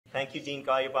Thank you, Dean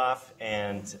Goluboff,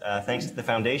 and thanks to the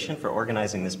Foundation for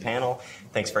organizing this panel.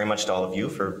 Thanks very much to all of you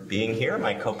for being here.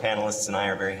 My co-panelists and I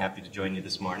are very happy to join you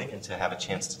this morning and to have a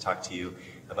chance to talk to you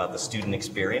about the student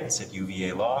experience at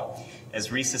UVA Law. As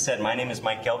Risa said, my name is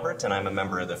Mike Gilbert, and I'm a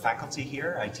member of the faculty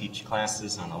here. I teach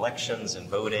classes on elections and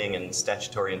voting and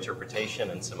statutory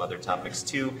interpretation and some other topics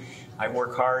too. I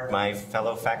work hard, my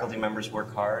fellow faculty members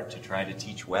work hard to try to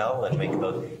teach well and make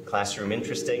the classroom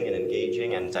interesting and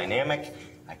engaging and dynamic.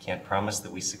 I can't promise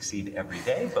that we succeed every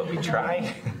day, but we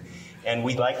try. And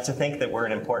we like to think that we're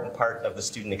an important part of the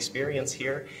student experience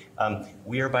here.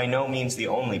 We are by no means the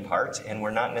only part, and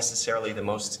we're not necessarily the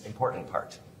most important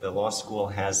part. The law school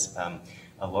has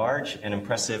a large and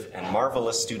impressive and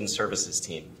marvelous student services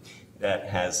team that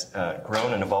has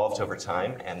grown and evolved over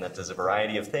time, and that does a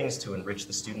variety of things to enrich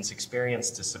the students'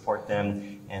 experience, to support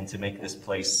them, and to make this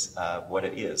place what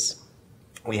it is.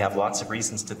 We have lots of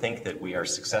reasons to think that we are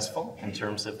successful in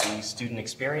terms of the student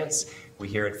experience. We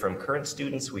hear it from current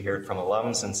students, we hear it from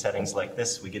alums in settings like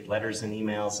this, we get letters and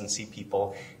emails and see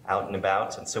people out and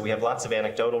about. And so we have lots of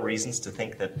anecdotal reasons to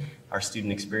think that our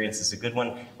student experience is a good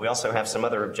one. We also have some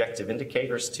other objective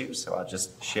indicators too, so I'll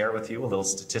just share with you a little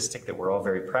statistic that we're all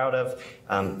very proud of.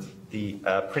 The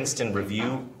Princeton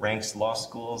Review ranks law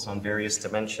schools on various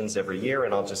dimensions every year,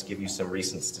 and I'll just give you some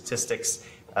recent statistics.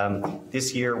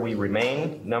 This year we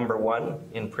remain #1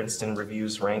 in Princeton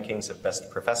Review's rankings of best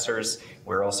professors.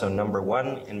 We're also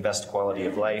 #1 in best quality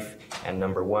of life and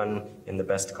 #1 in the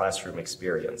best classroom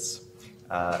experience.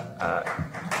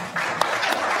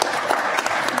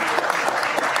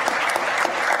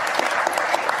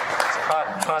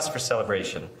 Cause for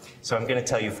celebration. So I'm going to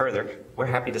tell you further, we're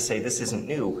happy to say this isn't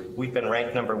new. We've been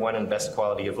ranked #1 in best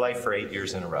quality of life for 8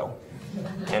 years in a row.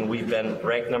 And we've been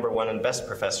ranked #1 in best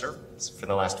professor for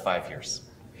the last 5 years.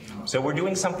 So we're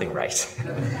doing something right.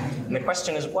 And the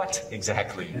question is what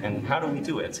exactly, and how do we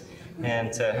do it?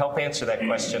 And to help answer that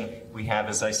question, we have,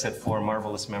 as I said, 4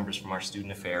 marvelous members from our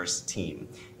student affairs team.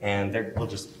 And we'll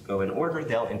just go in order.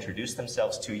 They'll introduce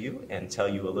themselves to you and tell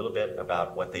you a little bit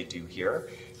about what they do here.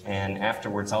 And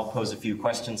afterwards, I'll pose a few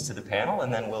questions to the panel,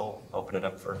 and then we'll open it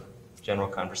up for general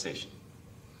conversation.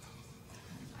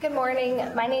 Good morning.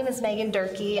 My name is Megan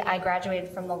Durkee. I graduated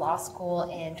from the law school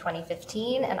in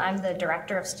 2015, and I'm the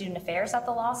Director of Student Affairs at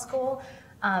the law school.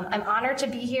 I'm honored to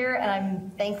be here, and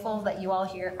I'm thankful that you all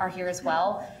are here as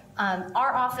well.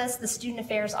 Our office, the Student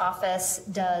Affairs Office,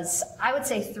 does, I would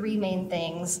say, 3 main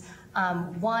things.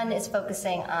 1 is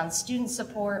focusing on student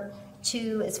support.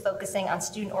 2 is focusing on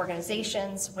student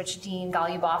organizations, which Dean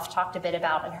Goluboff talked a bit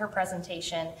about in her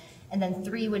presentation. And then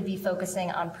 3 would be focusing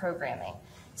on programming.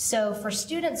 So for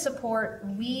student support,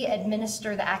 we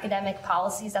administer the academic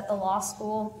policies at the law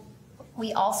school.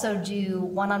 We also do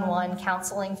one-on-one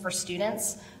counseling for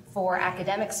students for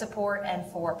academic support and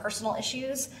for personal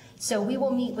issues. So we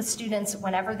will meet with students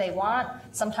whenever they want.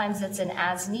 Sometimes it's an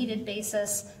as-needed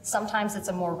basis, sometimes it's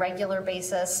a more regular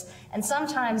basis, and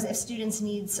sometimes if students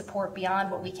need support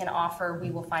beyond what we can offer, we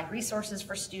will find resources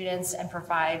for students and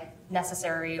provide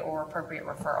necessary or appropriate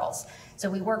referrals. So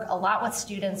we work a lot with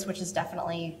students, which is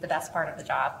definitely the best part of the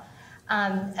job.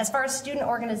 As far as student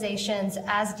organizations,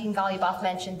 as Dean Goluboff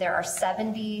mentioned, there are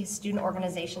 70 student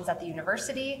organizations at the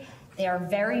university. They are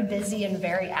very busy and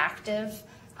very active.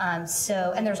 And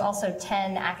there's also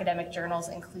 10 academic journals,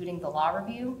 including the Law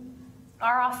Review.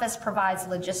 Our office provides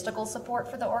logistical support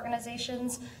for the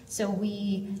organizations. So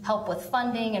we help with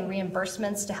funding and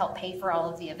reimbursements to help pay for all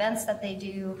of the events that they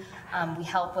do. We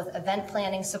help with event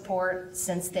planning support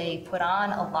since they put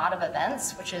on a lot of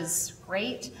events, which is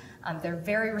great. They're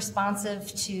very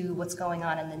responsive to what's going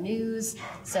on in the news.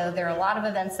 So there are a lot of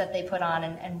events that they put on,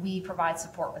 and we provide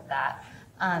support with that.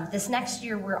 This next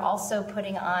year, we're also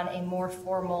putting on a more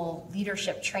formal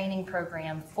leadership training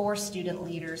program for student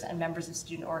leaders and members of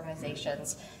student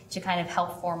organizations to kind of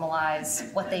help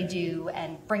formalize what they do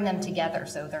and bring them together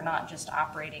so they're not just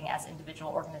operating as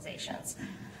individual organizations.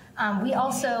 We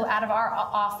also, out of our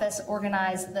office,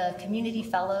 organize the Community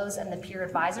Fellows and the Peer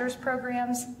Advisors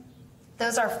programs.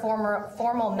 Those are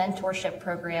formal mentorship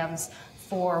programs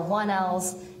for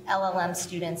 1Ls, LLM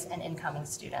students, and incoming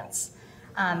students.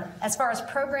 As far as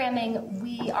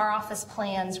programming, our office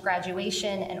plans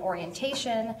graduation and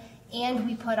orientation, and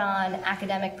we put on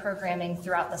academic programming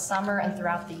throughout the summer and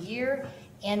throughout the year,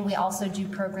 and we also do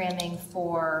programming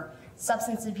for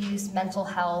substance abuse, mental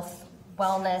health,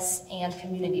 wellness, and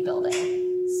community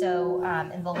building. So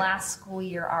in the last school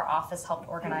year, our office helped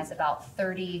organize about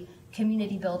 30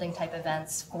 community building type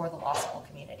events for the law school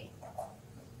community.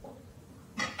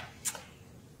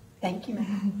 Thank you,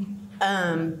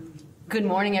 ma'am. Good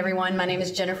morning, everyone. My name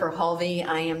is Jennifer Hulvey.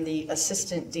 I am the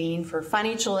Assistant Dean for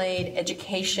Financial Aid,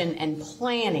 Education, and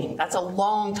Planning. That's a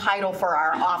long title for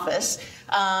our office.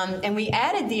 And we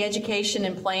added the Education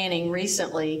and Planning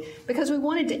recently because we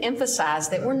wanted to emphasize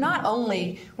that we're not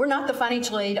the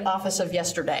Financial Aid Office of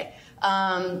yesterday.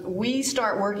 We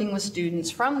start working with students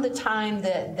from the time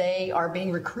that they are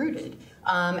being recruited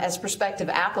as prospective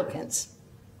applicants.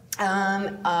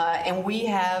 And we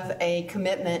have a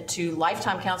commitment to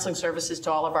lifetime counseling services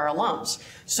to all of our alums.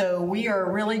 So we are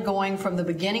really going from the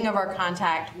beginning of our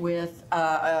contact with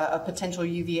a potential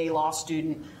UVA Law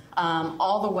student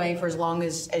all the way for as long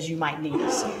as you might need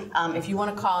us. If you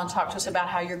want to call and talk to us about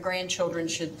how your grandchildren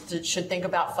should think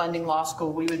about funding law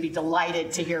school, we would be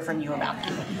delighted to hear from you about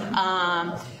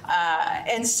that.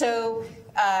 And so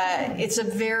it's a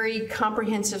very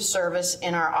comprehensive service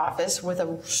in our office with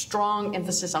a strong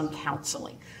emphasis on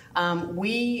counseling.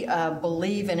 We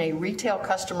believe in a retail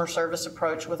customer service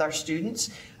approach with our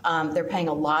students. They're paying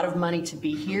a lot of money to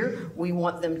be here. We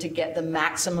want them to get the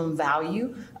maximum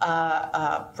value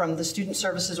from the student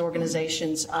services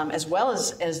organizations as well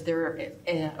as their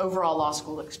overall law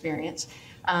school experience.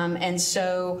 And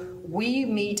so we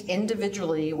meet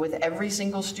individually with every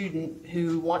single student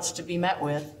who wants to be met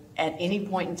with at any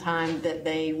point in time that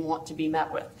they want to be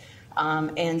met with.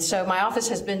 And so my office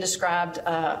has been described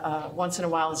once in a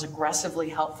while as aggressively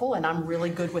helpful, and I'm really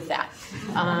good with that.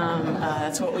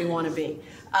 That's what we want to be.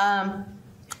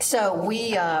 So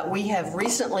we have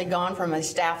recently gone from a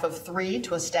staff of 3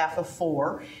 to a staff of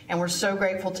 4, and we're so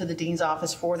grateful to the Dean's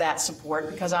Office for that support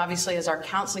because obviously as our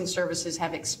counseling services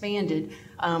have expanded,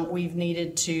 we've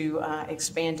needed to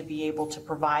expand to be able to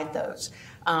provide those.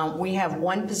 We have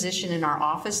one position in our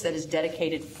office that is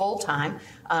dedicated full-time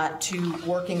to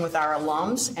working with our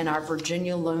alums and our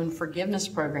Virginia Loan Forgiveness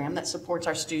Program that supports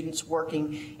our students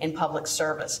working in public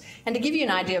service. And to give you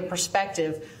an idea of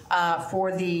perspective,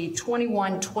 for the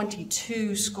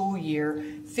 21-22 school year,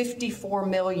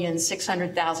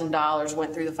 $54,600,000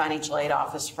 went through the financial aid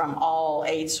office from all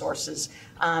aid sources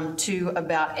to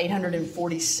about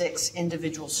 846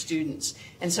 individual students.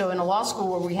 And so in a law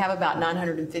school where we have about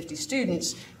 950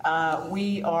 students,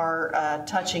 we are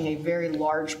touching a very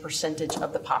large percentage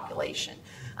of the population.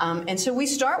 And so we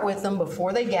start with them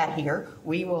before they get here.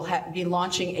 We will be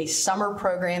launching a summer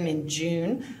program in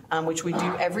June, which we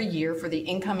do every year for the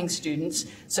incoming students.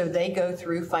 So they go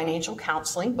through financial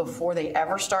counseling before they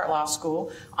ever start law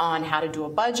school on how to do a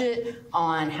budget,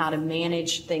 on how to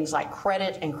manage things like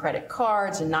credit and credit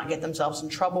cards and not get themselves in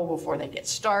trouble before they get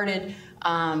started.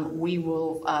 We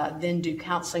will then do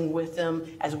counseling with them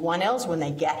as 1Ls when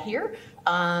they get here.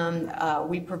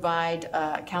 We provide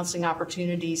counseling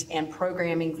opportunities and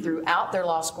programming throughout their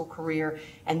law school career,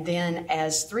 and then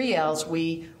as 3Ls,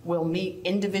 we will meet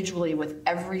individually with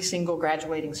every single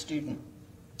graduating student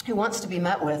who wants to be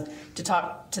met with to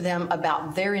talk to them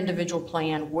about their individual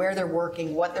plan, where they're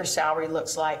working, what their salary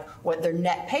looks like, what their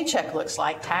net paycheck looks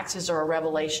like. Taxes are a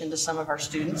revelation to some of our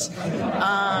students. And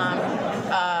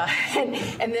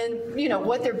then, you know,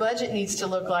 what their budget needs to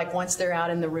look like once they're out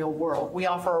in the real world. We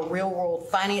offer a real world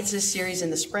finances series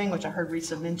in the spring, which I heard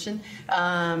Risa mention.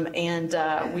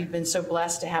 We've been so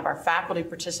blessed to have our faculty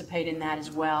participate in that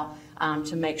as well.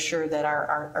 To make sure that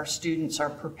our students are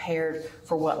prepared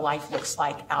for what life looks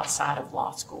like outside of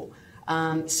law school.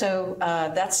 That's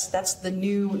the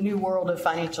new world of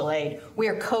financial aid. We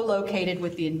are co-located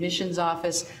with the admissions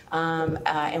office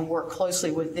and work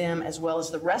closely with them as well as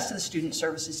the rest of the student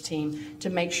services team to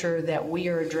make sure that we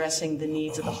are addressing the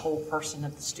needs of the whole person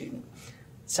of the student.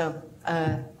 So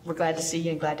we're glad to see you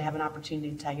and glad to have an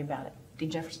opportunity to tell you about it. Dean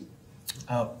Jefferson.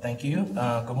 Thank you.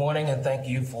 Good morning, and thank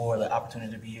you for the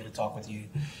opportunity to be here to talk with you.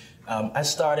 I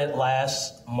started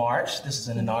last March. This is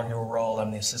an inaugural role.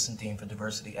 I'm the Assistant Dean for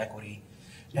Diversity, Equity,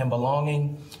 and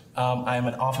Belonging. I am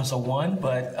an Officer 1,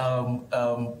 but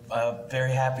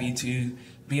very happy to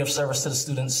be of service to the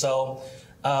students. So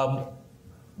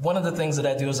one of the things that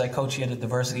I do is I co-chair the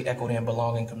Diversity, Equity, and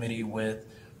Belonging Committee with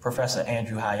Professor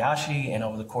Andrew Hayashi, and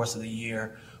over the course of the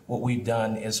year, what we've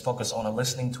done is focus on a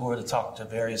listening tour to talk to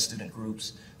various student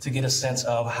groups to get a sense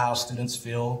of how students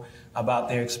feel about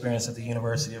their experience at the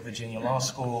University of Virginia Law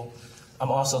School.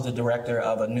 I'm also the director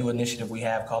of a new initiative we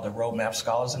have called the Roadmap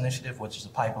Scholars Initiative, which is a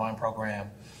pipeline program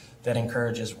that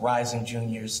encourages rising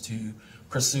juniors to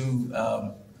pursue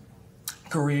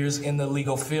careers in the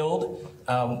legal field.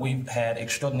 We've had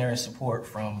extraordinary support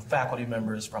from faculty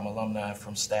members, from alumni,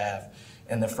 from staff.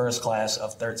 And the first class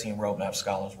of 13 Roadmap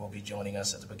Scholars will be joining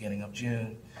us at the beginning of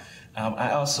June.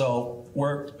 I also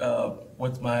work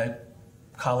with my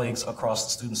colleagues across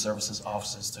the student services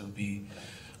offices to be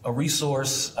a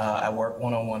resource. I work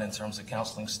one-on-one in terms of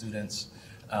counseling students.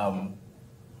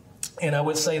 And I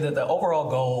would say that the overall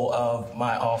goal of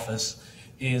my office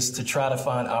is to try to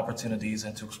find opportunities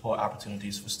and to explore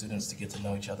opportunities for students to get to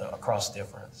know each other across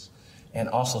difference, and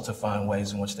also to find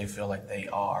ways in which they feel like they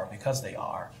are, because they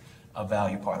are, a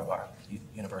valued part of our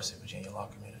University of Virginia law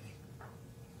community.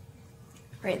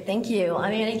 Great, thank you.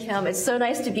 I'm Annie Kim. It's so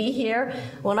nice to be here.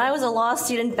 When I was a law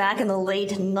student back in the late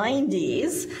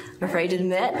 90s, I'm afraid to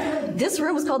admit, this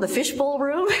room was called the Fishbowl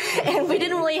Room, and we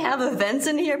didn't really have events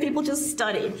in here. People just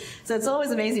studied. So it's always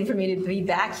amazing for me to be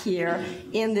back here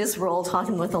in this role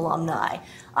talking with alumni.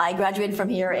 I graduated from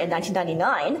here in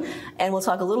 1999, and we'll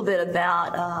talk a little bit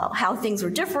about how things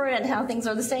were different and how things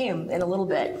are the same in a little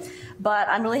bit. But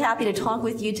I'm really happy to talk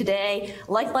with you today.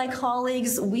 Like my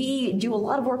colleagues, we do a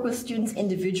lot of work with students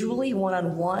individually,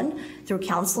 one-on-one, through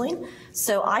counseling.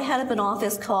 So I head up an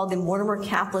office called the Mortimer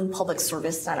Caplin Public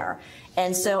Service Center.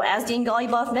 And so, as Dean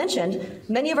Golliboff mentioned,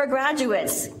 many of our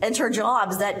graduates enter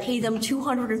jobs that pay them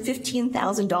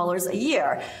 $215,000 a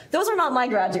year. Those are not my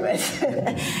graduates.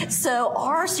 So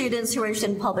our students who are interested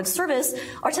in public service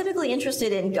are typically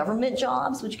interested in government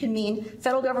jobs, which can mean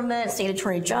federal government, state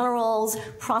attorney generals,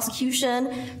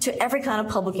 prosecution, to every kind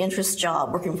of public interest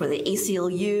job, working for the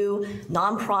ACLU,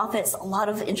 nonprofits, a lot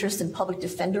of interest in public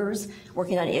defenders,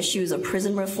 working on issues of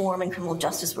prison reform and criminal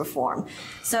justice reform.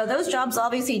 So those jobs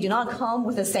obviously do not come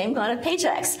with the same kind of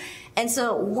paychecks. And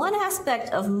so one aspect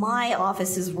of my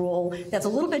office's role that's a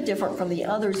little bit different from the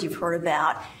others you've heard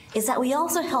about is that we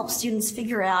also help students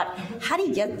figure out, how do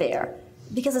you get there?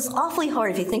 Because it's awfully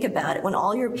hard, if you think about it, when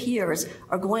all your peers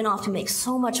are going off to make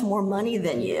so much more money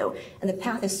than you, and the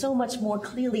path is so much more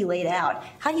clearly laid out.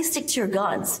 How do you stick to your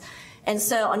guns? And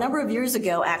so a number of years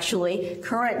ago, actually,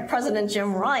 current President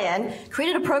Jim Ryan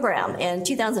created a program in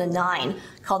 2009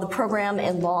 called the Program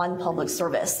in Law and Public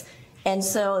Service. And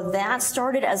so that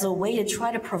started as a way to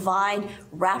try to provide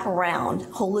wraparound,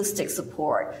 holistic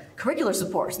support, curricular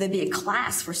support. So there'd be a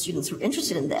class for students who are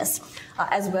interested in this,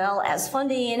 as well as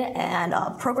funding and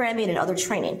programming and other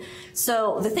training.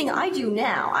 So the thing I do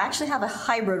now, I actually have a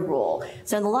hybrid role.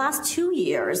 So in the last 2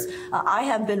 years, I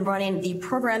have been running the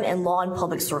Program in Law and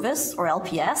Public Service, or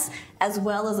LPS, as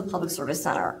well as the Public Service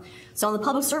Center. So on the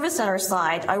Public Service Center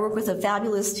side, I work with a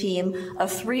fabulous team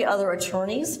of 3 other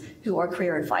attorneys who are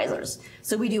career advisors.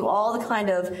 So we do all the kind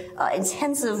of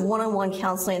intensive one-on-one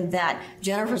counseling that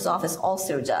Jennifer's office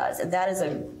also does, and that is a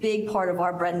big part of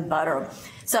our bread and butter.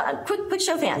 So quick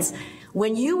show of hands.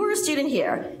 When you were a student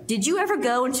here, did you ever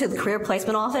go into the career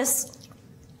placement office?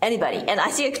 Anybody? And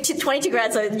I see 22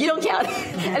 grads, so you don't count.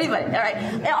 Anybody?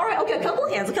 All right, okay, a couple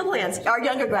of hands. Our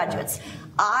younger graduates.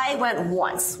 I went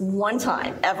once, one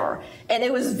time, ever. And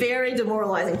it was very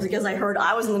demoralizing because I heard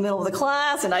I was in the middle of the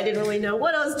class and I didn't really know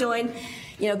what I was doing.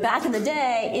 You know, back in the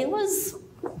day, it was,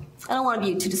 I don't want to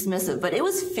be too dismissive, but it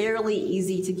was fairly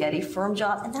easy to get a firm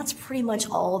job, and that's pretty much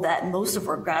all that most of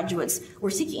our graduates were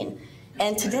seeking.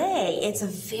 And today, it's a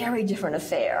very different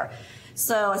affair.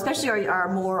 So especially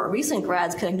our more recent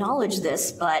grads can acknowledge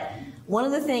this, but one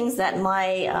of the things that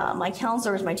my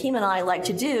counselors, my team and I like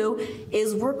to do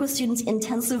is work with students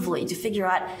intensively to figure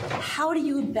out, how do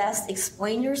you best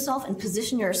explain yourself and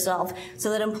position yourself so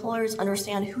that employers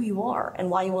understand who you are and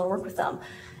why you want to work with them.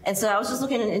 And so I was just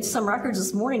looking into some records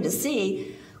this morning to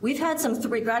see, we've had some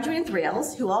graduating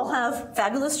 3Ls who all have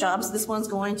fabulous jobs. This one's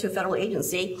going to a federal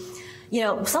agency. You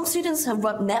know, some students have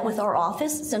met with our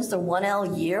office since their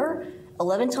 1L year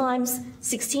 11 times,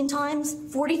 16 times,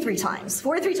 43 times.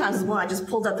 43 times is one I just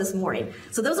pulled up this morning.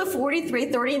 So those are 43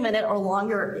 30-minute or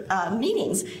longer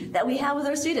meetings that we have with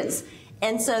our students.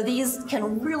 And so these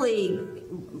can really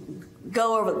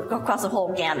go across the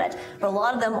whole gamut. But a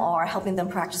lot of them are helping them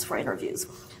practice for interviews.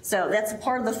 So that's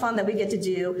part of the fun that we get to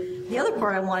do. The other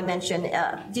part I want to mention,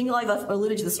 Dean Golliboff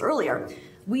alluded to this earlier,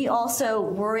 we also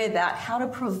worry about how to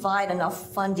provide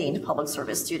enough funding to public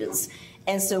service students.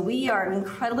 And so we are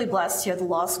incredibly blessed here at the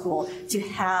law school to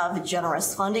have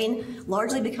generous funding,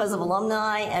 largely because of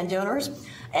alumni and donors.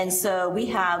 And so we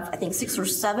have, I think, 6 or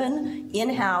 7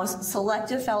 in-house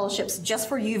selective fellowships just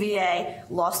for UVA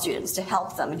law students to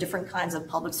help them in different kinds of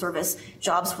public service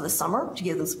jobs for the summer, to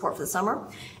give them support for the summer,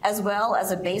 as well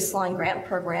as a baseline grant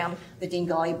program that Dean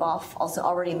Golliboff also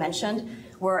already mentioned,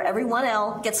 where every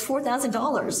 1L gets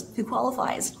 $4,000 who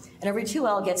qualifies, and every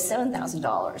 2L gets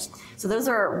 $7,000. So those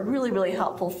are really, really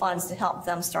helpful funds to help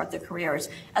them start their careers,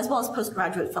 as well as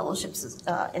postgraduate fellowships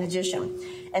in addition.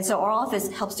 And so our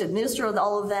office helps to administer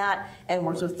all of that and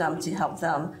works with them to help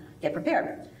them get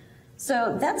prepared.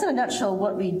 So that's in a nutshell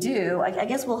what we do. I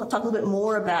guess we'll talk a little bit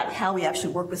more about how we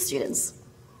actually work with students.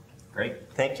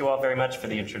 Great. Thank you all very much for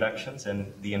the introductions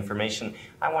and the information.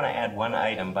 I want to add one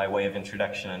item by way of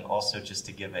introduction and also just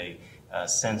to give a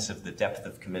sense of the depth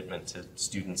of commitment to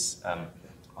students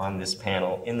on this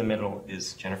panel. In the middle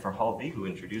is Jennifer Hulvey, who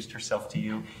introduced herself to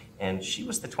you, and she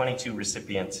was the 2022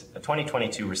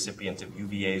 recipient of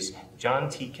UVA's John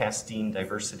T. Castine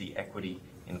Diversity, Equity,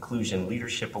 Inclusion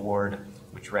Leadership Award,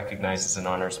 which recognizes and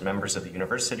honors members of the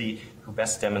university who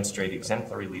best demonstrate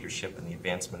exemplary leadership in the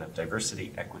advancement of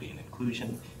diversity, equity, and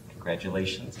inclusion.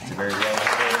 Congratulations. It's a very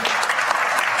well-deserved.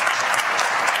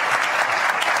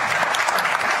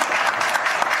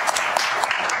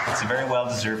 It's a very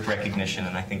well-deserved recognition,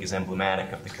 and I think is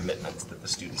emblematic of the commitment that the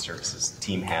Student Services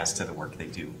team has to the work they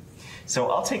do.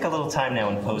 So I'll take a little time now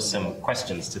and pose some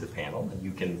questions to the panel, and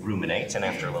you can ruminate, and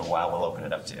after a little while we'll open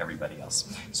it up to everybody else.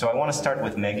 So I want to start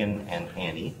with Megan and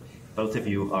Annie. Both of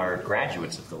you are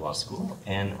graduates of the law school,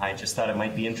 and I just thought it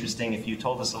might be interesting if you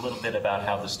told us a little bit about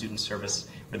how the student service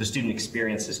or the student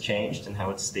experience has changed and how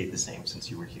it's stayed the same since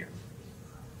you were here.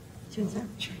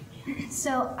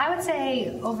 So I would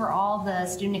say overall the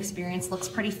student experience looks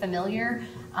pretty familiar.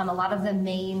 A lot of the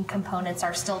main components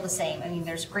are still the same. I mean,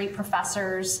 there's great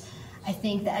professors. I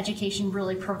think the education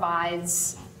really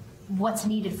provides what's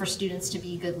needed for students to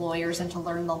be good lawyers and to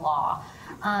learn the law.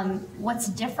 What's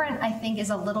different, I think,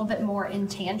 is a little bit more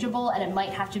intangible, and it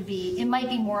might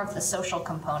be more of the social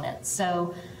component.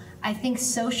 So I think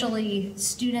socially,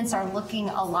 students are looking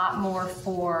a lot more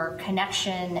for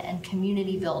connection and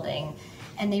community building,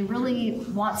 and they really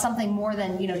want something more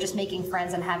than, you know, just making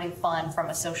friends and having fun from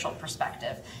a social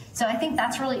perspective. So I think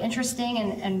that's really interesting,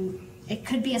 and it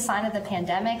could be a sign of the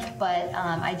pandemic, but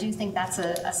I do think that's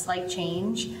a slight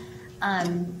change.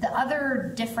 The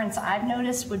other difference I've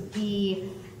noticed would be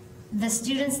the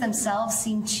students themselves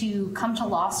seem to come to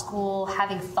law school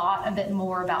having thought a bit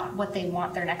more about what they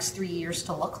want their next 3 years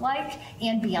to look like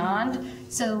and beyond.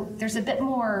 So there's a bit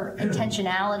more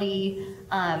intentionality,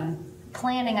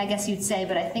 planning, I guess you'd say,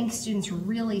 but I think students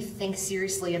really think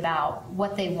seriously about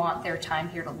what they want their time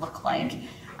here to look like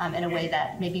in a way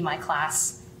that maybe my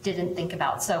class didn't think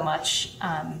about so much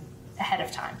ahead of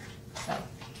time. So.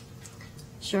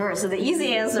 Sure. So the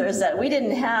easy answer is that we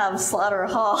didn't have Slaughter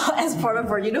Hall as part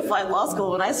of our unified law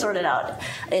school when I started out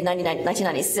in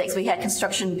 1996. We had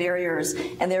construction barriers,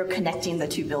 and they were connecting the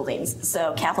two buildings.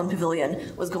 So Caplin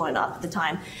Pavilion was going up at the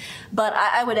time. But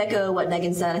I would echo what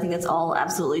Megan said. I think that's all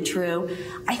absolutely true.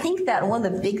 I think that one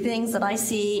of the big things that I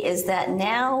see is that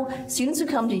now students who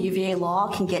come to UVA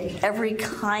Law can get every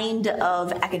kind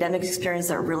of academic experience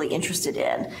they're really interested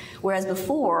in. Whereas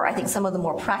before, I think some of the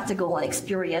more practical and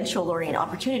experiential learning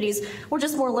opportunities were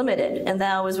just more limited, and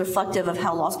that was reflective of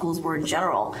how law schools were in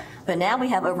general. But now we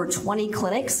have over 20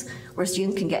 clinics where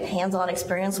students can get hands-on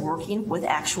experience working with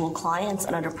actual clients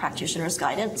and under practitioners'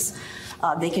 guidance.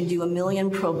 They can do 1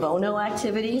 million pro bono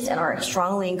activities and are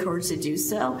strongly encouraged to do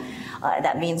so.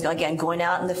 That means, again, going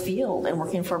out in the field and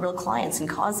working for real clients and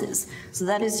causes. So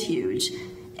that is huge.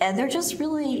 And they're just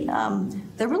really,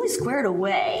 they're really squared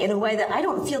away in a way that I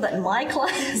don't feel that my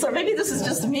class, or maybe this is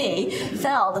just me,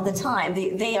 felt at the time.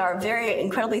 They are very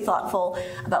incredibly thoughtful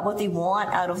about what they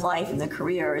want out of life and their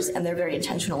careers, and they're very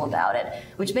intentional about it,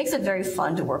 which makes it very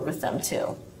fun to work with them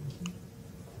too.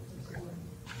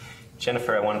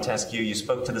 Jennifer, I wanted to ask you, you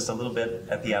spoke to this a little bit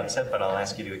at the outset, but I'll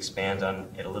ask you to expand on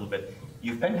it a little bit.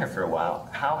 You've been here for a while.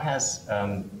 How has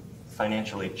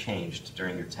financial aid changed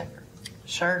during your tenure?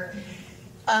 Sure.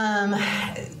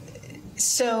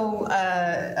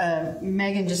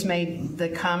 Megan just made the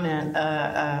comment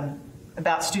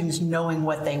about students knowing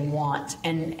what they want,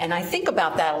 and I think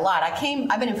about that a lot.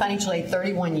 I've been in financial aid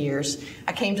 31 years.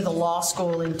 I came to the law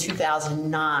school in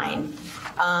 2009.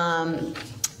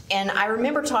 And I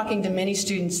remember talking to many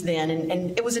students then,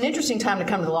 and it was an interesting time to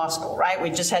come to the law school, right? We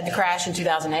just had the crash in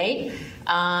 2008.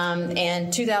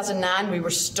 And 2009, we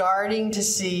were starting to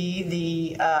see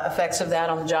the effects of that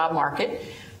on the job market.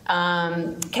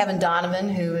 Kevin Donovan,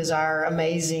 who is our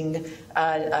amazing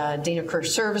Dean of Career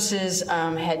Services,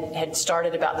 had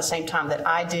started about the same time that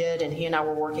I did, and he and I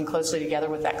were working closely together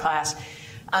with that class.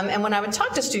 And when I would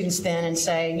talk to students then and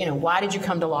say, you know, why did you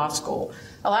come to law school?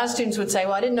 A lot of students would say,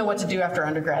 well, I didn't know what to do after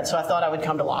undergrad, so I thought I would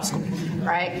come to law school,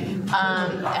 right?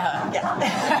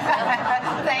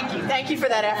 Yeah. Thank you for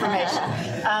that affirmation.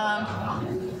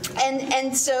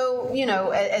 And so, you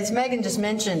know, as Megan just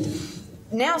mentioned,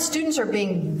 now students are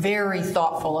being very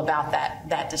thoughtful about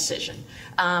that decision.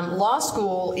 Law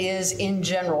school is, in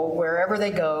general, wherever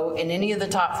they go, in any of the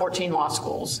top 14 law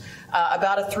schools,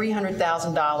 about a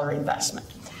 $300,000 investment.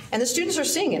 And the students are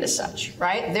seeing it as such,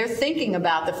 right? They're thinking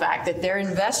about the fact that they're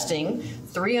investing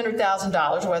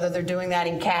 $300,000, whether they're doing that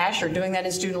in cash or doing that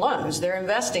in student loans. They're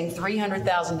investing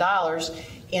 $300,000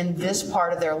 in this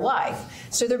part of their life.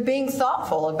 So they're being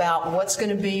thoughtful about what's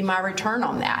going to be my return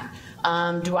on that.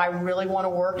 Do I really want to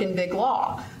work in big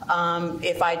law?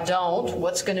 If I don't,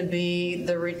 what's going to be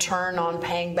the return on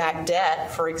paying back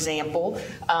debt, for example,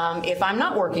 if I'm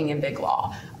not working in big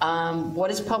law?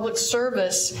 What is public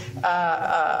service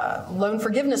loan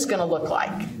forgiveness going to look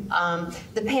like?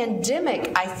 The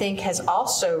pandemic, I think, has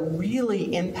also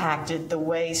really impacted the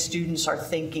way students are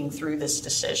thinking through this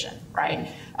decision, right?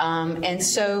 And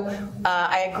so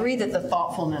I agree that the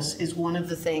thoughtfulness is one of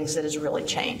the things that has really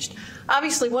changed.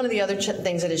 Obviously, one of the other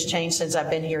things that has changed since I've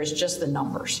been here is just the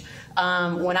numbers.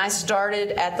 When I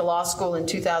started at the law school in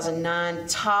 2009,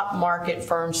 top market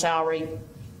firm salary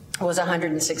was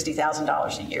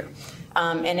 $160,000 a year.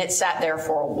 And it sat there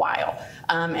for a while.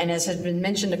 And as has been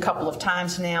mentioned a couple of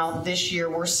times now, this year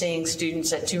we're seeing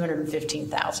students at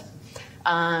 $215,000.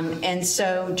 And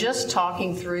so just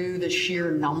talking through the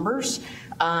sheer numbers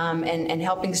and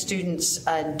helping students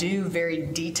do very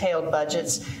detailed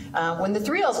budgets. When the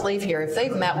 3Ls leave here, if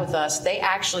they've met with us, they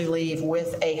actually leave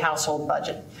with a household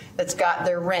budget that's got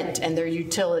their rent and their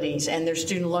utilities and their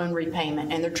student loan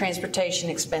repayment and their transportation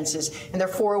expenses and their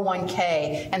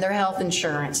 401k and their health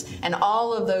insurance and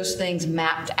all of those things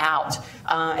mapped out,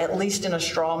 at least in a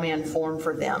straw man form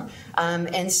for them.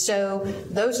 And so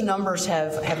those numbers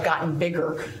have gotten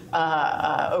bigger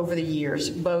over the years,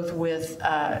 both with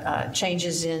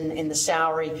changes in the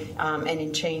salary and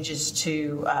in changes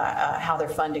to how they're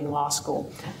funding law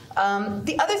school.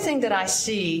 The other thing that I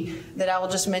see that I will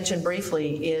just mention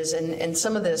briefly is, and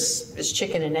some of this is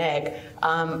chicken and egg,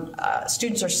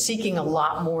 students are seeking a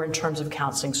lot more in terms of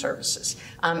counseling services.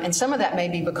 And some of that may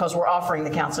be because we're offering the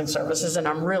counseling services, and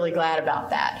I'm really glad about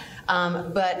that.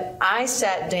 But I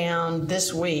sat down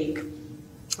this week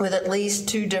with at least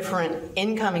 2 different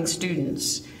incoming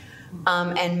students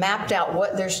and mapped out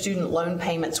what their student loan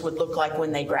payments would look like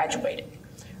when they graduated.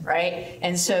 Right?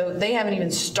 And so they haven't even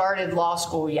started law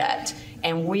school yet,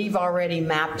 and we've already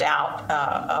mapped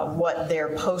out what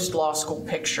their post-law school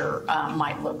picture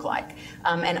might look like.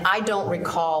 And I don't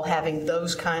recall having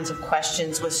those kinds of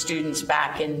questions with students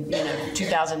back in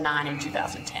 2009 and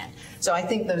 2010. So I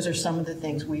think those are some of the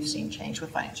things we've seen change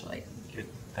with financial aid. Good.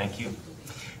 Thank you.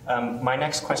 My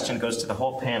next question goes to the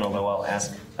whole panel, though I'll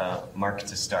ask Mark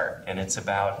to start, and it's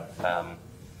about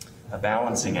a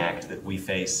balancing act that we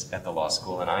face at the law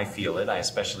school, and I feel it. I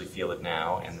especially feel it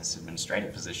now in this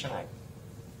administrative position. I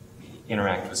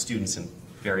interact with students in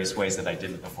various ways that I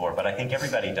didn't before, but I think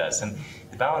everybody does. And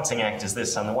the balancing act is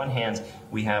this. On the one hand,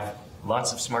 we have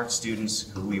lots of smart students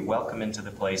who we welcome into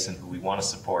the place and who we want to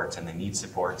support, and they need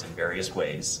support in various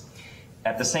ways.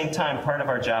 At the same time, part of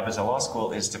our job as a law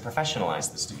school is to professionalize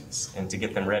the students and to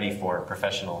get them ready for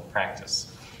professional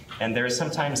practice. And there is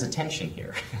sometimes a tension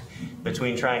here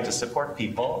between trying to support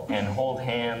people and hold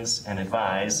hands and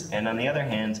advise, and on the other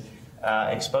hand,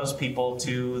 expose people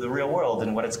to the real world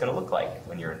and what it's going to look like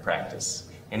when you're in practice.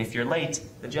 And if you're late,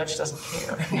 the judge doesn't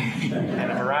care.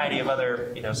 And a variety of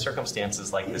other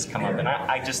circumstances like this come up. And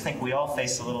I just think we all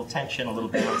face a little tension, a little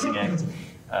balancing act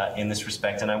in this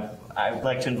respect. And I would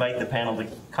like to invite the panel to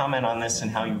comment on this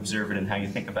and how you observe it and how you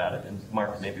think about it. And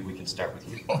Mark, maybe we can start with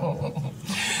you.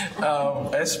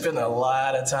 I spend a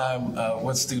lot of time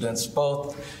with students,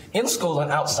 both in school and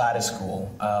outside of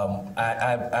school.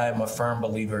 I'm a firm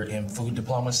believer in food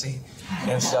diplomacy.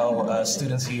 And so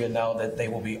students here know that they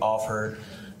will be offered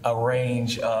a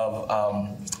range of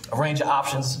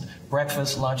options,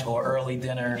 breakfast, lunch, or early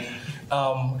dinner.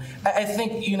 I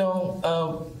think,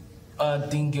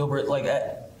 Dean Gilbert,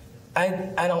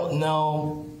 I don't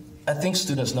know, I think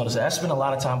students notice that. I spend a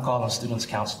lot of time calling students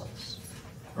counselors,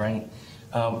 right?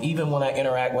 Even when I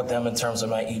interact with them in terms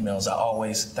of my emails, I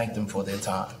always thank them for their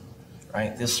time,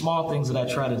 right? There's small things that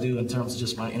I try to do in terms of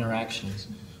just my interactions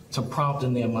to prompt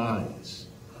in their minds,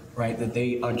 right, that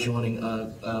they are joining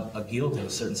a guild in a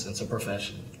certain sense, a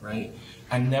profession, right?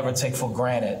 I never take for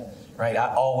granted, right?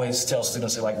 I always tell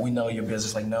students, we know your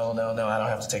business. No, I don't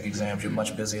have to take exams. You're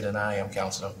much busier than I am,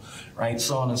 counselor, right?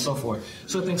 So on and so forth.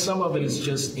 So I think some of it is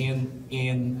just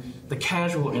in the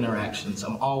casual interactions.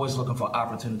 I'm always looking for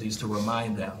opportunities to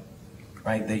remind them,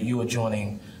 right, that you are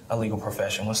joining a legal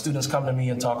profession. When students come to me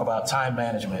and talk about time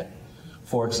management,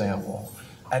 for example,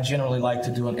 I generally like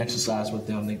to do an exercise with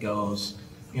them that goes,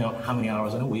 how many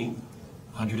hours in a week?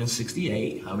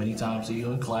 168. How many times are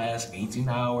you in class? 18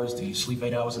 hours. Do you sleep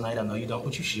 8 hours a night? I know you don't,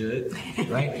 but you should,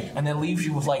 right? And then leaves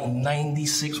you with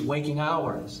 96 waking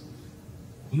hours.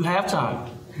 You have time.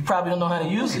 You probably don't know how to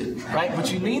use it, right?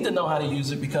 But you need to know how to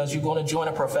use it because you're going to join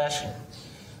a profession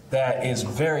that is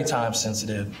very time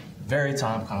sensitive, very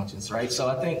time conscious, right? So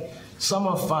I think some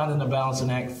of finding the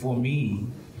balancing act for me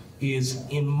is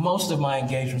in most of my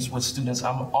engagements with students,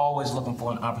 I'm always looking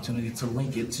for an opportunity to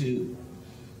link it to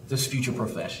this future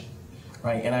profession,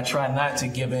 right? And I try not to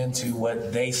give in to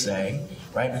what they say,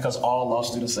 right? Because all law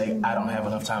students say, I don't have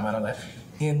enough time, I don't have.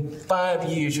 In 5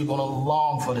 years, you're gonna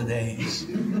long for the days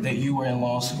that you were in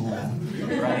law school,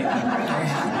 right?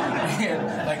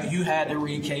 And, like, you had to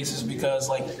read cases because,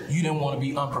 like, you didn't want to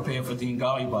be unprepared for Dean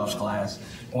Gollybob's class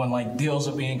when, like, deals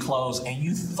are being closed and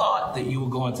you thought that you were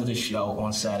going to this show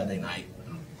on Saturday night.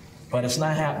 But it's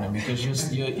not happening because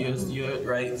you're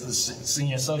right, the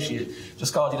senior associate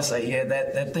just called you to say, yeah,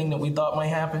 that thing that we thought might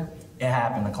happen, it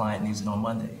happened, the client needs it on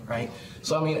Monday, right?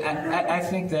 So, I mean, I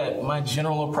think that my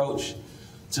general approach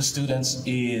to students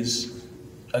is,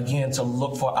 again, to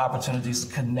look for opportunities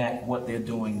to connect what they're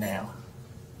doing now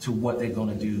to what they're going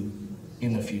to do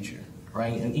in the future,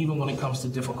 right? And even when it comes to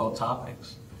difficult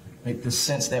topics, like the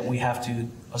sense that we have to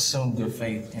assume good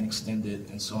faith and extend it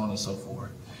and so on and so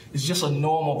forth. It's just a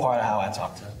normal part of how I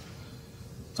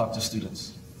talk to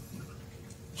students,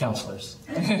 counselors.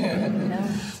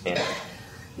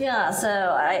 Yeah, so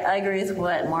I agree with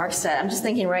what Mark said. I'm just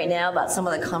thinking right now about some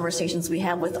of the conversations we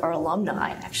have with our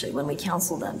alumni, actually, when we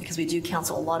counsel them, because we do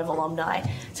counsel a lot of alumni.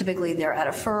 Typically, they're at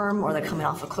a firm or they're coming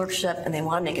off a clerkship and they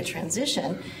want to make a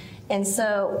transition. And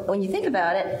so when you think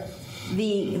about it,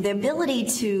 the ability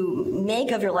to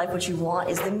make of your life what you want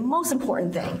is the most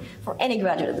important thing for any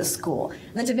graduate of the school.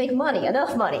 And then to make money,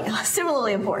 enough money,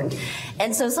 similarly important.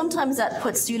 And so sometimes that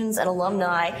puts students and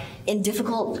alumni in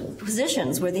difficult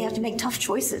positions where they have to make tough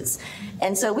choices.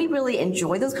 And so we really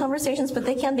enjoy those conversations, but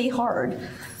they can be hard.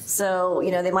 So,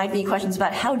 you know, there might be questions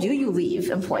about how do you leave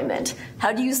employment?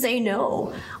 How do you say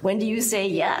no? When do you say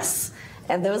yes?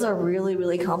 And those are really,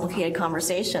 really complicated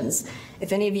conversations.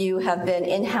 If any of you have been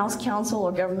in-house counsel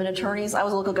or government attorneys, I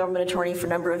was a local government attorney for a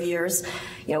number of years.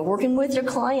 You know, working with your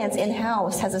clients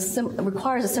in-house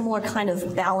requires a similar kind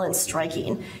of balance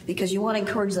striking because you want to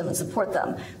encourage them and support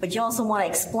them, but you also want to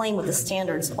explain what the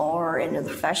standards are in the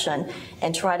profession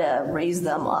and try to raise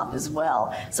them up as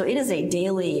well. So it is a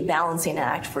daily balancing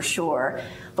act for sure.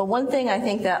 But one thing I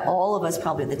think that all of us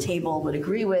probably at the table would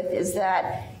agree with is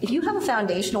that if you have a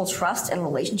foundational trust and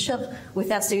relationship with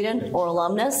that student or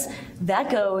alumnus,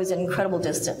 that goes an incredible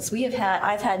distance.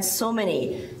 I've had so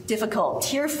many difficult,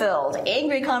 tear-filled,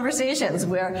 angry conversations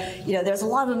where, you know, there's a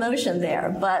lot of emotion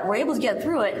there, but we're able to get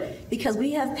through it because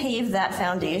we have paved that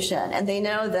foundation and they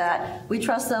know that we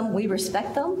trust them, we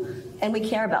respect them, and we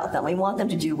care about them. We want them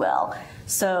to do well.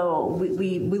 So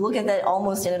we look at that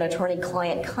almost in an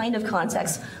attorney-client kind of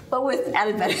context, but with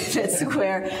added benefits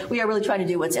where we are really trying to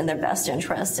do what's in their best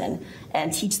interest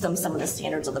and teach them some of the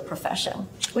standards of the profession,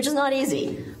 which is not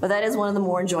easy, but that is one of the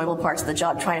more enjoyable parts of the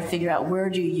job, trying to figure out where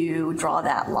do you draw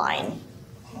that line.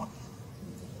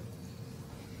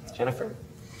 Jennifer?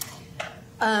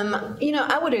 You know,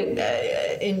 I would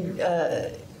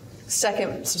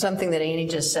second something that Annie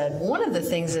just said. One of the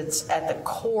things that's at the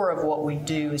core of what we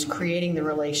do is creating the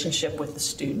relationship with the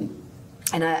student.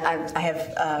 And I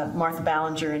have Martha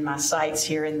Ballinger in my sights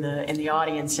here in the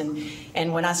audience,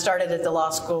 and when I started at the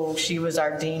law school, she was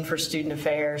our dean for student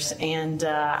affairs, and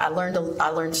I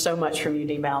learned so much from you,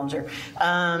 Dean Ballinger.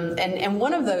 And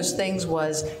one of those things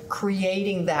was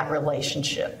creating that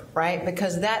relationship, right?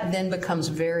 Because that then becomes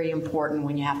very important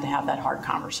when you have to have that hard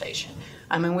conversation.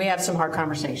 I mean, we have some hard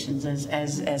conversations,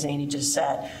 as Annie just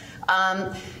said.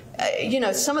 You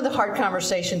know, some of the hard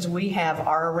conversations we have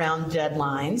are around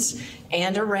deadlines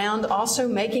and around also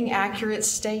making accurate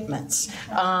statements.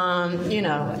 You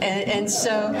know, and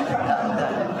so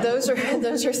those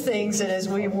are things that as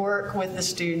we work with the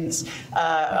students,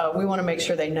 we want to make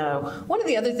sure they know. One of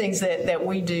the other things that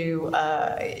we do,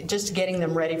 just getting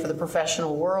them ready for the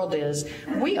professional world, is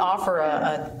we offer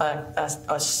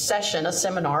a session, a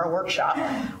seminar, a workshop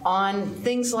on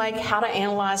things like how to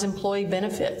analyze employee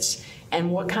benefits and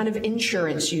what kind of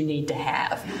insurance you need to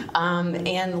have,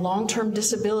 and long-term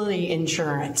disability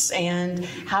insurance, and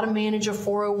how to manage a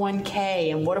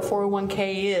 401k, and what a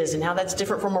 401k is, and how that's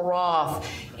different from a Roth.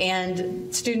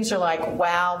 And students are like,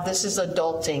 wow, this is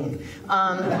adulting.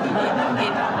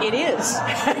 It is.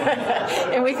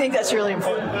 And we think that's really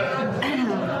important.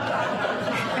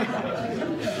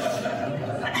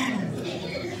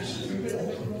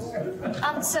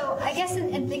 So I guess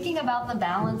in thinking about the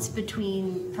balance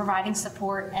between providing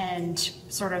support and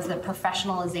sort of the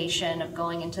professionalization of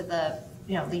going into the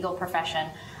legal profession,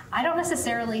 I don't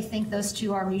necessarily think those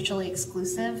two are mutually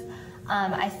exclusive.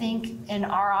 I think in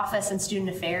our office in Student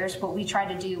Affairs, what we try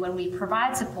to do when we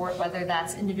provide support, whether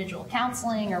that's individual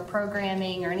counseling or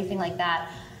programming or anything like that,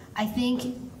 I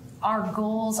think our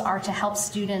goals are to help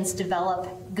students develop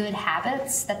good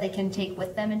habits that they can take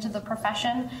with them into the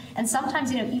profession. And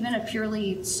sometimes, even a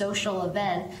purely social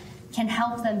event can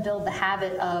help them build the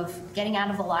habit of getting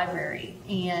out of the library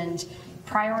and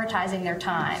prioritizing their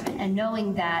time, and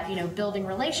knowing that building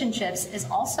relationships is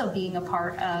also being a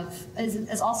part of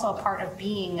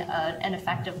being an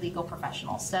effective legal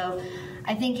professional. So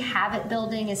I think habit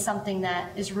building is something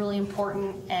that is really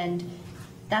important, and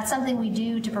that's something we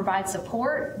do to provide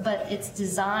support, but it's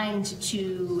designed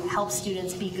to help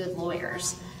students be good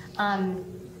lawyers.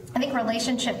 I think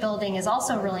relationship building is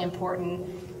also really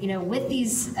important. With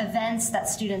these events that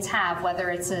students have,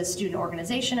 whether it's a student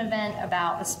organization event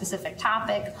about a specific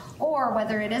topic, or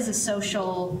whether it is a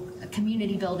social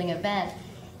community building event,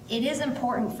 it is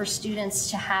important for students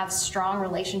to have strong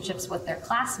relationships with their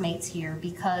classmates here,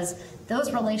 because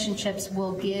those relationships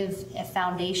will give a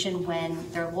foundation when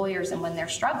they're lawyers and when they're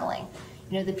struggling.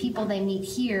 The people they meet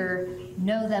here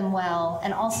know them well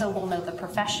and also will know the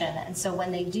profession. And so when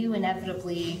they do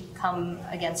inevitably come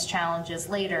against challenges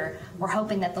later, we're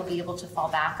hoping that they'll be able to fall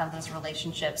back on those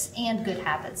relationships and good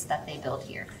habits that they build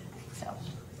here. So.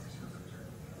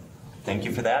 Thank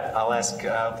you for that. I'll ask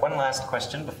one last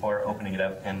question before opening it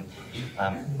up, and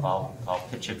I'll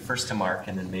pitch it first to Mark,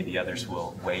 and then maybe others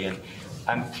will weigh in.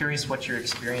 I'm curious what your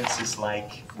experience is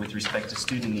like with respect to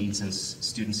student needs and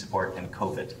student support and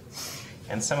COVID.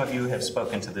 And some of you have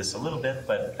spoken to this a little bit,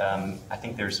 but I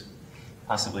think there's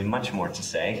possibly much more to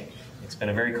say. It's been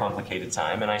a very complicated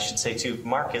time, and I should say too,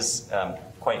 Mark is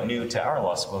quite new to our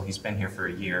law school. He's been here for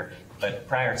a year, but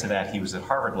prior to that, he was at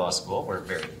Harvard Law School. We're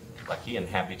very lucky and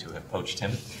happy to have poached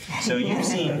him. So you've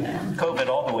seen COVID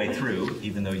all the way through,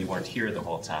 even though you weren't here the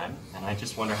whole time, and I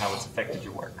just wonder how it's affected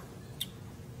your work.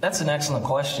 That's an excellent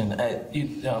question.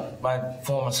 My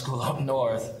former school up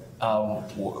north,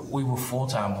 we were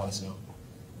full-time on Zoom,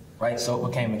 right? So it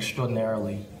became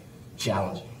extraordinarily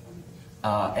challenging.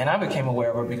 And I became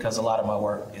aware of it because a lot of my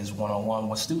work is one-on-one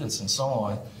with students and so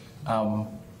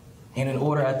on. And in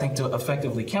order, I think, to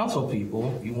effectively counsel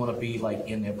people, you want to be like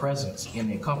in their presence, in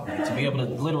their company, to be able to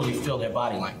literally feel their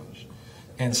body language.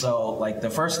 And so, like, the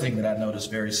first thing that I noticed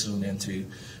very soon into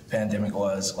pandemic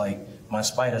was, like, my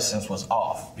spider sense was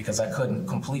off because I couldn't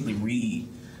completely read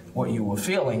what you were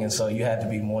feeling, and so you had to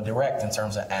be more direct in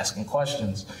terms of asking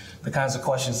questions, the kinds of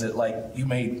questions that, like, you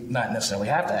may not necessarily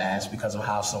have to ask because of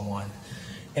how someone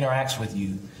interacts with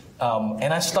you.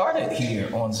 And I started here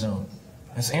on Zoom.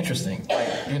 It's interesting, like,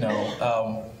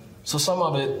 so some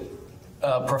of it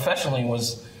professionally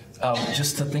was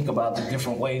just to think about the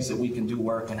different ways that we can do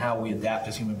work and how we adapt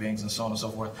as human beings and so on and so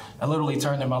forth. I literally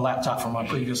turned in my laptop from my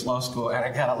previous law school, and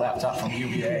I got a laptop from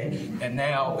UVA, and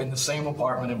now in the same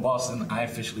apartment in Boston, I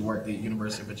officially work at the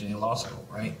University of Virginia Law School,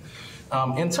 right?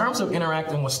 In terms of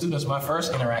interacting with students, my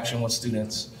first interaction with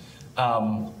students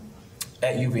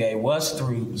at UVA was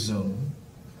through Zoom,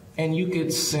 and you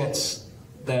could sense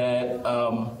that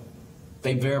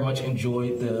they very much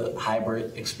enjoyed the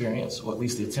hybrid experience, or at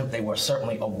least the attempt. They were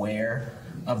certainly aware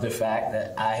of the fact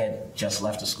that I had just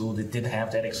left a school that didn't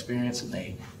have that experience, and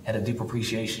they had a deep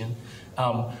appreciation.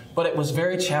 But it was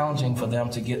very challenging for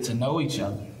them to get to know each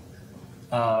other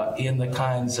in the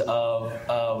kinds of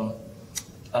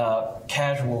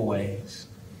casual ways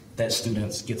that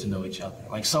students get to know each other.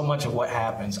 Like, so much of what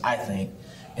happens, I think,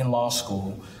 in law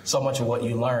school, so much of what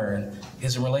you learn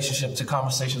is in relationship to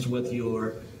conversations with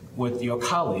your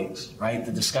colleagues, right?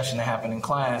 The discussion that happened in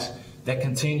class that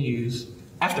continues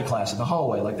after class in the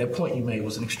hallway. Like, that point you made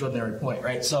was an extraordinary point,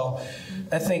 right? So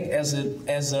I think as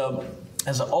an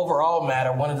overall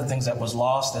matter, one of the things that was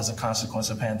lost as a consequence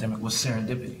of the pandemic was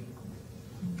serendipity,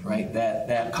 right?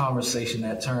 That conversation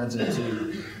that turns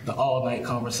into the all-night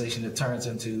conversation that turns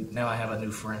into, now I have a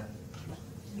new friend,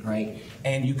 right?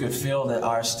 And you could feel that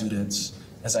our students,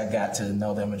 as I got to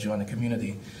know them and join the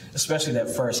community, especially that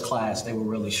first class, they were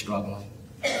really struggling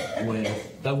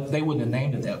with, they wouldn't have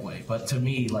named it that way, but to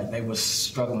me, like, they were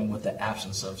struggling with the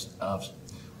absence of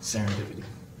serendipity,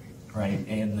 right?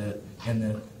 And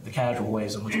the casual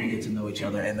ways in which we get to know each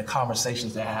other and the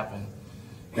conversations that happen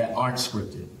that aren't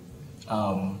scripted.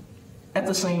 At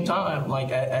the same time,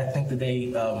 like, I think that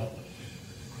they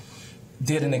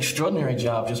did an extraordinary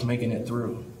job just making it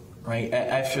through, right?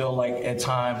 I feel like at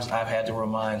times I've had to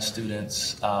remind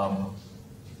students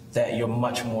that you're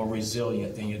much more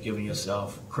resilient than you're giving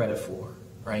yourself credit for,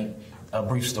 right? A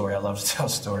brief story. I love to tell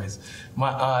stories.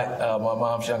 My aunt, my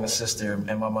mom's younger sister,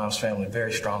 and my mom's family are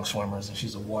very strong swimmers, and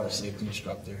she's a water safety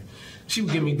instructor. She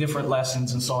would give me different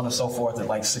lessons and so on and so forth at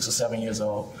like 6 or 7 years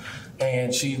old.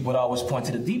 And she would always point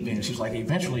to the deep end. She was like,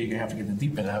 eventually you're going to have to get in the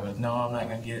deep end. I was like, no, I'm not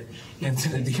going to get into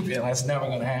the deep end. That's never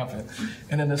going to happen.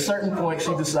 And at a certain point,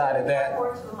 she decided that,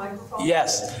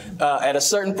 yes, at a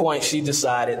certain point, she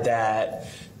decided that,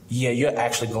 yeah, you're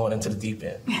actually going into the deep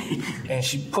end. And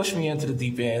she pushed me into the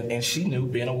deep end, and she knew,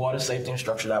 being a water safety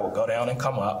instructor, that I would go down and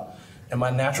come up, and my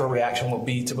natural reaction would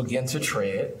be to begin to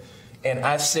tread. And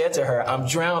I said to her, I'm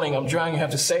drowning, you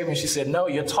have to save me. She said, no,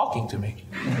 you're talking to me.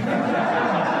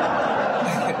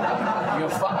 You're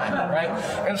fine, right?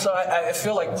 And so I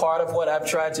feel like part of what I've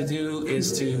tried to do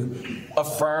is to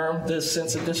affirm the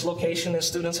sense of dislocation that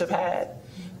students have had,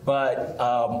 but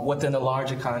within the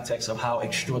larger context of how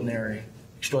extraordinarily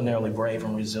brave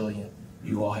and resilient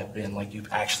you all have been, like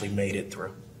you've actually made it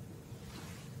through.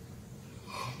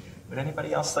 Would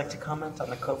anybody else like to comment on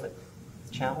the COVID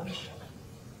challenge?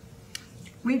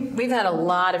 We've had a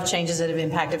lot of changes that have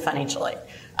impacted financial aid,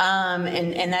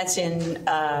 and that's in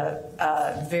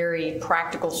very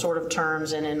practical sort of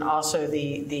terms, and in also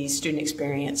the student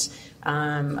experience,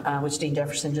 which Dean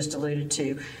Jefferson just alluded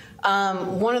to.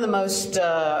 One of the most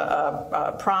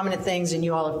prominent things, and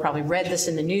you all have probably read this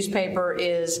in the newspaper,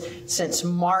 is since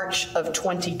March of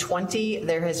 2020,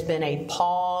 there has been a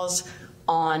pause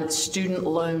on student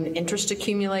loan interest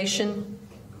accumulation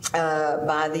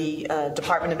by the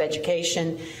Department of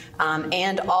Education,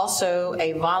 and also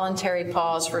a voluntary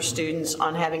pause for students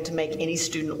on having to make any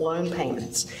student loan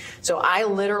payments. So I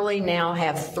literally now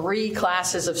have 3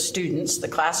 classes of students, the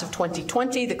class of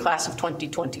 2020, the class of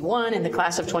 2021, and the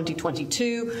class of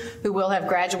 2022, who will have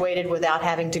graduated without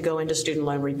having to go into student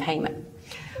loan repayment.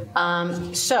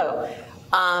 That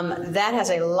has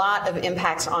a lot of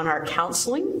impacts on our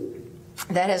counseling.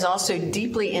 That has also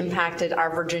deeply impacted our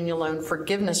Virginia Loan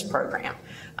Forgiveness Program.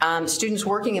 Students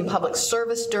working in public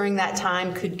service during that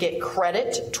time could get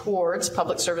credit towards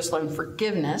public service loan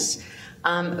forgiveness,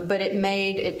 but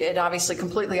it obviously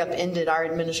completely upended our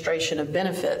administration of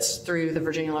benefits through the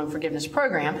Virginia Loan Forgiveness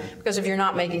Program, because if you're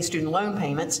not making student loan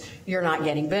payments, you're not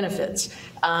getting benefits.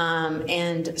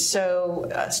 And so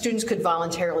students could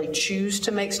voluntarily choose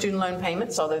to make student loan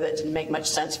payments, although that didn't make much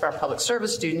sense for our public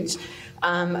service students.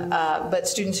 But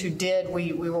students who did,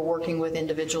 we were working with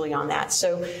individually on that.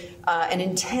 So an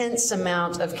intense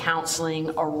amount of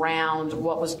counseling around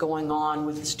what was going on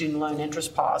with the student loan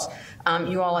interest pause.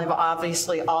 You all have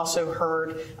obviously also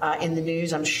heard in the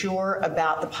news, I'm sure,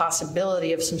 about the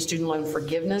possibility of some student loan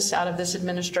forgiveness out of this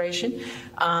administration.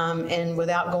 And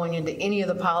without going into any of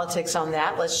the politics on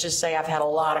that, let's just say I've had a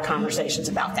lot of conversations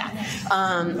about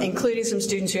that, including some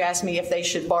students who asked me if they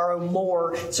should borrow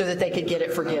more so that they could get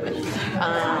it forgiven,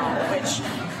 which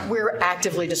we're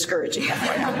actively discouraging.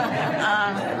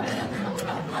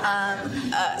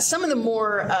 Some of the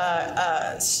more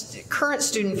current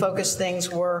student-focused things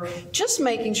were just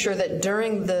making sure that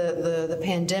during the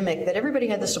pandemic that everybody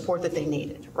had the support that they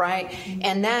needed, right?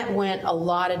 And that went a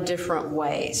lot of different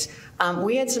ways.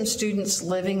 We had some students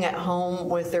living at home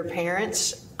with their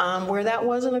parents where that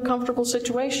wasn't a comfortable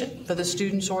situation for the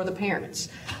students or the parents,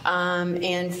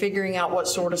 and figuring out what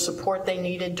sort of support they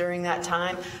needed during that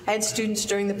time. I had students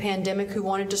during the pandemic who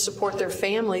wanted to support their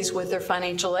families with their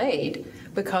financial aid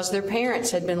because their parents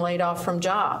had been laid off from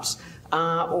jobs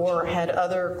or had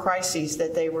other crises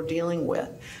that they were dealing with.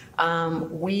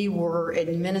 We were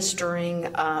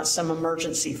administering some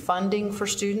emergency funding for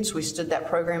students. We stood that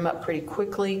program up pretty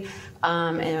quickly,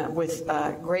 and with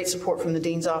great support from the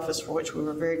Dean's office, for which we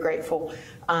were very grateful,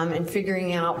 and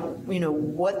figuring out,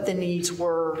 what the needs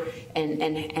were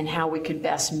and how we could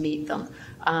best meet them.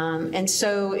 And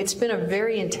so it's been a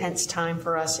very intense time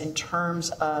for us in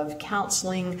terms of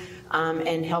counseling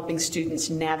and helping students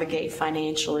navigate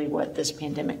financially what this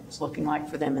pandemic was looking like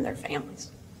for them and their families.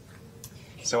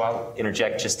 So I'll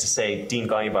interject just to say, Dean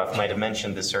Goluboff might have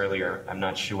mentioned this earlier, I'm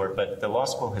not sure, but the law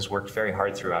school has worked very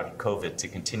hard throughout COVID to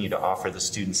continue to offer the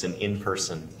students an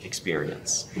in-person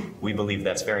experience. We believe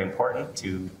that's very important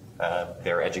to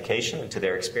their education and to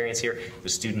their experience here. The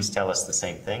students tell us the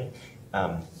same thing.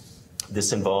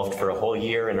 This involved for a whole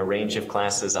year in a range of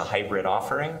classes a hybrid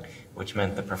offering, which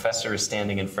meant the professor is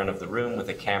standing in front of the room with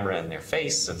a camera in their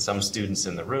face, and some students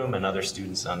in the room and other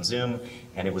students on Zoom,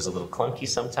 and it was a little clunky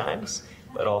sometimes.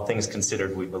 But all things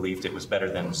considered, we believed it was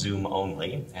better than Zoom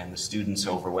only, and the students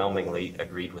overwhelmingly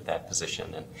agreed with that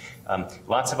position. And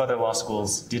lots of other law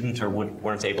schools didn't or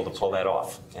weren't able to pull that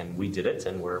off, and we did it,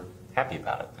 and we're happy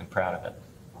about it and proud of it.